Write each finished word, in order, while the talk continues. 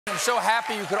I'm so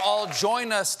happy you could all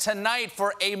join us tonight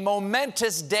for a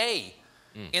momentous day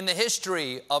in the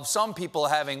history of some people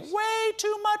having way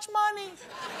too much money.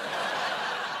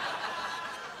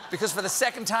 Because for the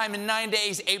second time in 9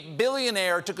 days, a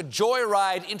billionaire took a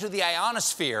joyride into the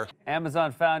ionosphere.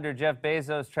 Amazon founder Jeff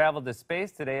Bezos traveled to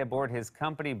space today aboard his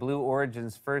company Blue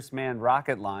Origin's first manned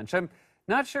rocket launch. I'm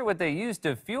not sure what they used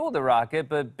to fuel the rocket,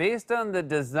 but based on the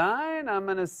design, I'm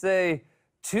going to say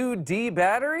 2D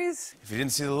batteries? If you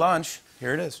didn't see the launch,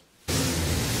 here it is.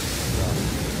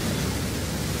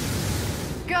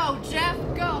 Go, Jeff.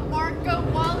 Go, Mark. Go,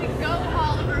 Wally. Go,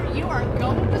 Oliver. You are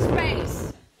going to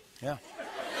space. Yeah.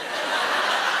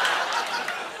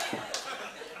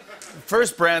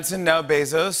 First Branson, now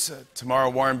Bezos. Tomorrow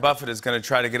Warren Buffett is going to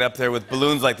try to get up there with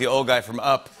balloons like the old guy from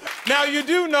Up. Now, you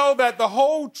do know that the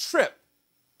whole trip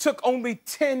took only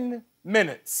 10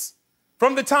 minutes.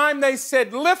 From the time they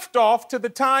said liftoff to the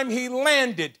time he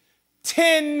landed,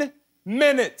 10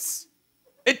 minutes.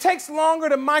 It takes longer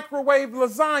to microwave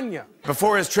lasagna.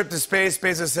 Before his trip to space,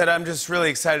 Bezos said, "I'm just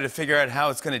really excited to figure out how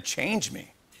it's going to change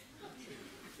me."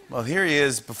 Well, here he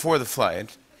is before the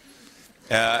flight.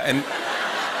 And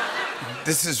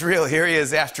this is real. Here he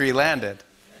is after he landed.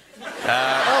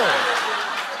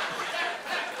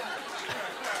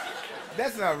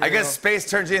 That's not real. I guess space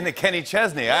turns you into Kenny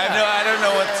Chesney. I don't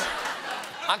know what's...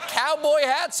 A cowboy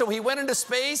hat, so he went into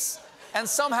space and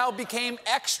somehow became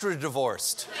extra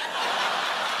divorced.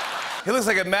 He looks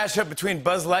like a mashup between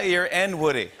Buzz Lightyear and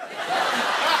Woody.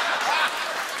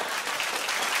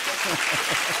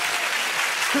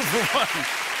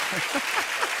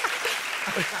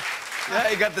 Yeah,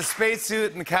 he got the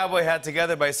spacesuit and the cowboy hat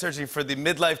together by searching for the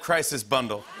midlife crisis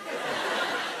bundle.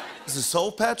 Is the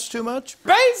soul patch too much?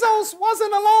 Bezos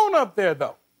wasn't alone up there,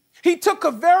 though. He took a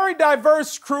very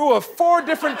diverse crew of 4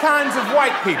 different kinds of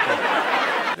white people.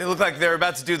 They look like they're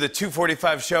about to do the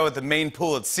 2:45 show at the main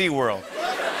pool at SeaWorld.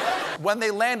 When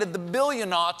they landed, the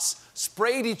billionauts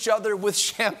sprayed each other with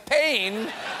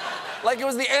champagne like it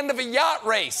was the end of a yacht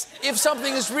race. If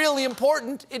something is really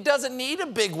important, it doesn't need a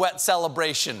big wet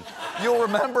celebration. You'll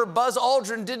remember Buzz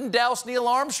Aldrin didn't douse Neil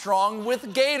Armstrong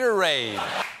with Gatorade.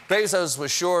 Bezos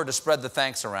was sure to spread the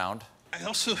thanks around. I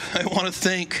want to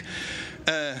thank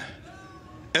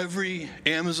every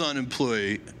Amazon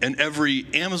employee and every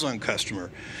Amazon customer,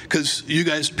 because you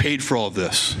guys paid for all of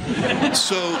this.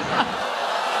 So...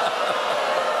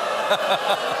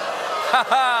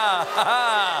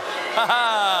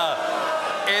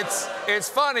 It's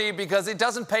funny because it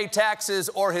doesn't pay taxes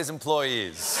or his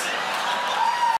employees.